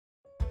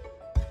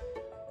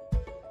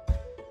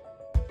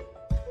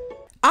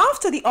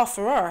after the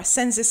offeror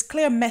sends this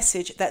clear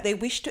message that they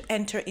wish to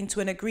enter into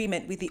an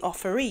agreement with the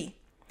offeree.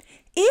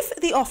 If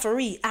the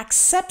offeree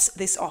accepts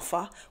this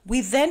offer,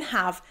 we then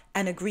have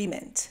an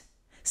agreement.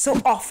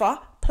 So offer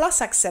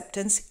plus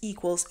acceptance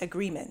equals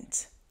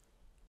agreement.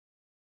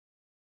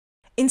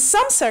 In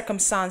some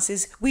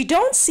circumstances, we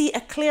don't see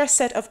a clear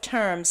set of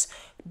terms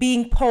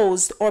being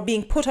posed or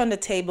being put on the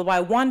table by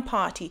one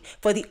party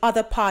for the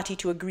other party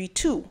to agree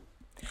to.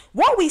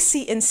 What we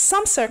see in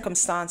some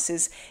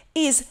circumstances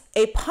is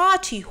a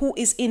party who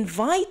is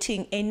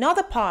inviting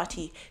another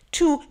party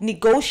to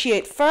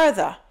negotiate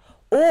further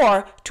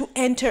or to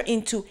enter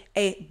into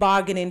a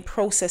bargaining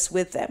process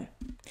with them.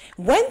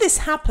 When this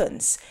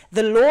happens,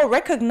 the law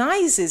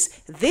recognizes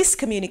this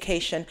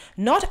communication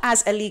not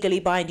as a legally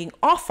binding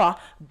offer,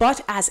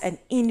 but as an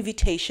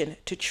invitation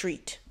to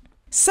treat.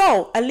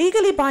 So, a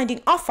legally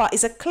binding offer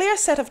is a clear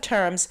set of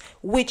terms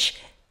which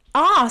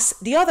asks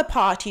the other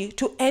party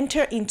to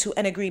enter into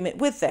an agreement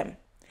with them,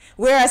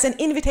 whereas an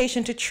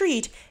invitation to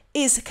treat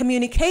is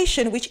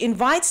communication which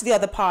invites the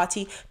other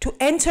party to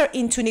enter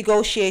into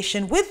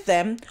negotiation with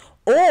them,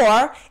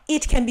 or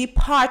it can be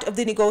part of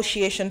the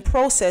negotiation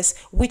process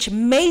which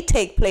may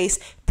take place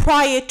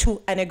prior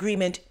to an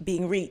agreement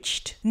being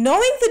reached.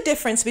 Knowing the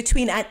difference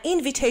between an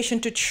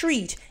invitation to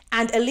treat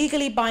and a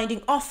legally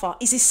binding offer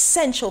is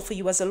essential for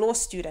you as a law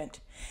student.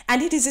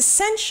 And it is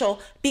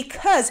essential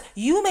because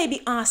you may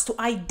be asked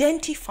to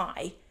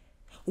identify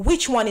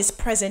which one is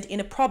present in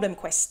a problem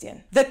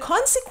question. The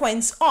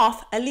consequence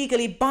of a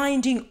legally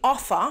binding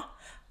offer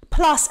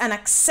plus an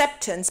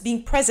acceptance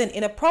being present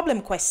in a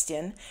problem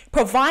question,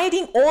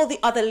 providing all the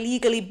other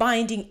legally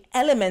binding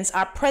elements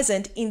are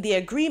present in the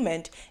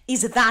agreement,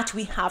 is that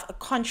we have a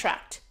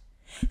contract.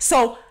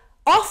 So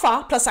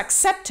offer plus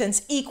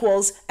acceptance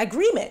equals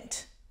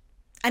agreement.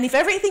 And if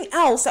everything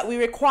else that we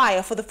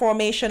require for the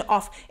formation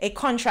of a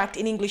contract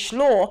in English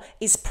law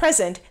is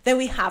present, then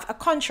we have a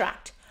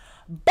contract.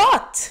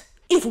 But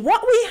if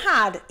what we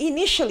had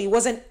initially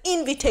was an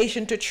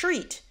invitation to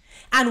treat,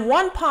 and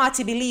one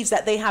party believes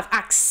that they have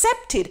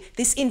accepted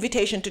this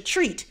invitation to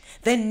treat,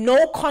 then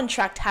no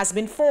contract has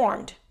been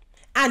formed.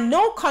 And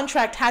no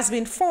contract has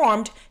been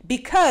formed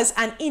because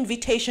an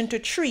invitation to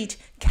treat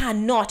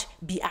cannot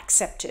be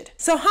accepted.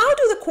 So how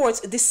do the courts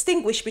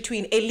distinguish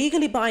between a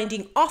legally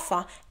binding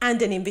offer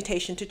and an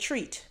invitation to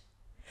treat?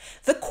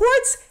 The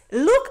courts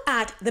look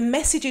at the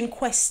message in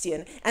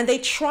question and they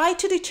try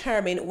to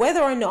determine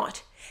whether or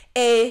not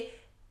a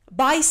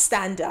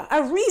bystander,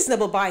 a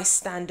reasonable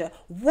bystander,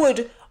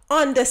 would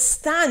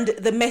understand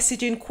the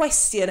message in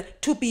question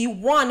to be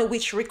one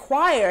which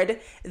required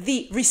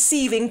the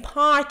receiving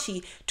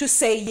party to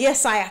say,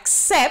 yes, I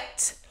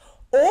accept,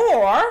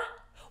 or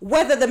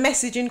whether the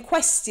message in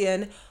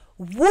question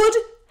would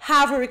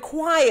have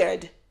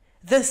required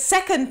the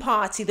second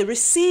party, the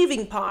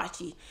receiving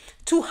party,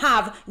 to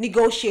have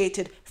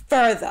negotiated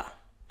further.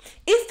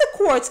 If the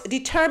courts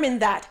determined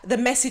that the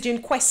message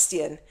in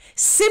question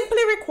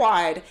simply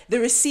required the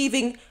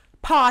receiving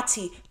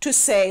party to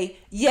say,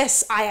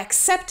 yes, I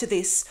accept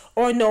this,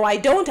 or no, I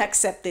don't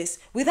accept this,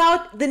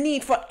 without the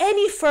need for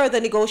any further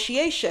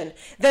negotiation,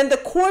 then the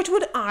court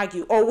would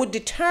argue or would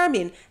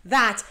determine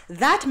that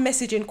that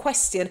message in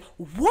question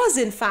was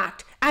in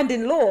fact, and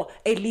in law,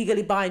 a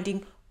legally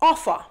binding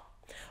offer.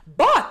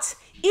 But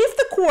if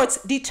the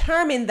courts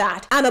determine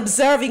that an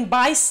observing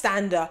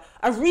bystander,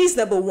 a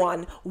reasonable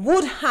one,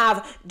 would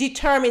have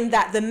determined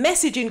that the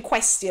message in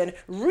question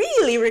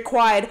really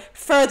required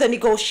further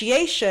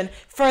negotiation,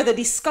 further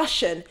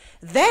discussion,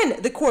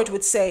 then the court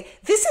would say,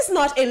 this is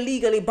not a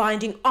legally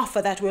binding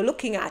offer that we're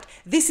looking at.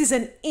 This is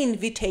an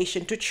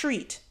invitation to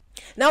treat.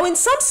 Now, in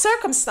some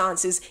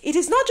circumstances, it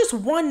is not just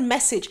one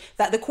message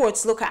that the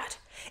courts look at.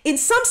 In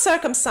some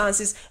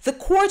circumstances, the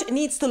court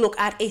needs to look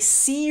at a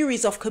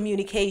series of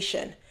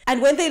communication.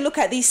 And when they look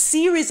at these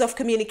series of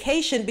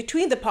communication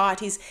between the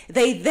parties,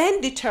 they then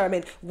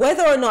determine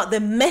whether or not the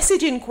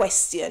message in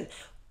question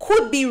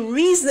could be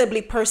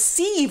reasonably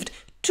perceived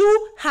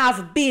to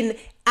have been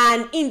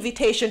an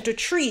invitation to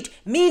treat,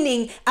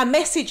 meaning a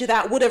message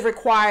that would have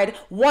required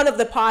one of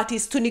the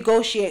parties to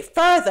negotiate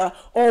further,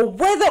 or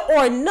whether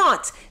or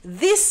not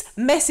this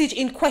message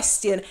in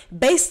question,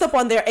 based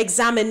upon their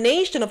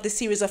examination of the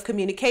series of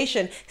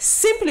communication,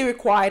 simply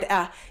required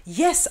a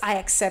yes, I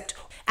accept.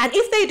 And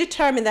if they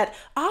determine that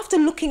after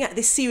looking at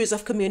this series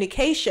of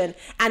communication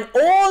and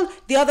all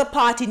the other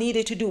party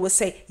needed to do was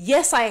say,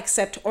 yes, I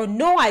accept, or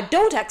no, I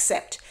don't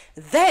accept,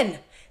 then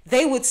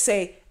they would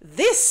say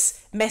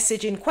this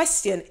message in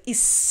question is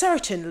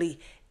certainly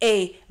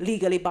a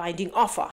legally binding offer.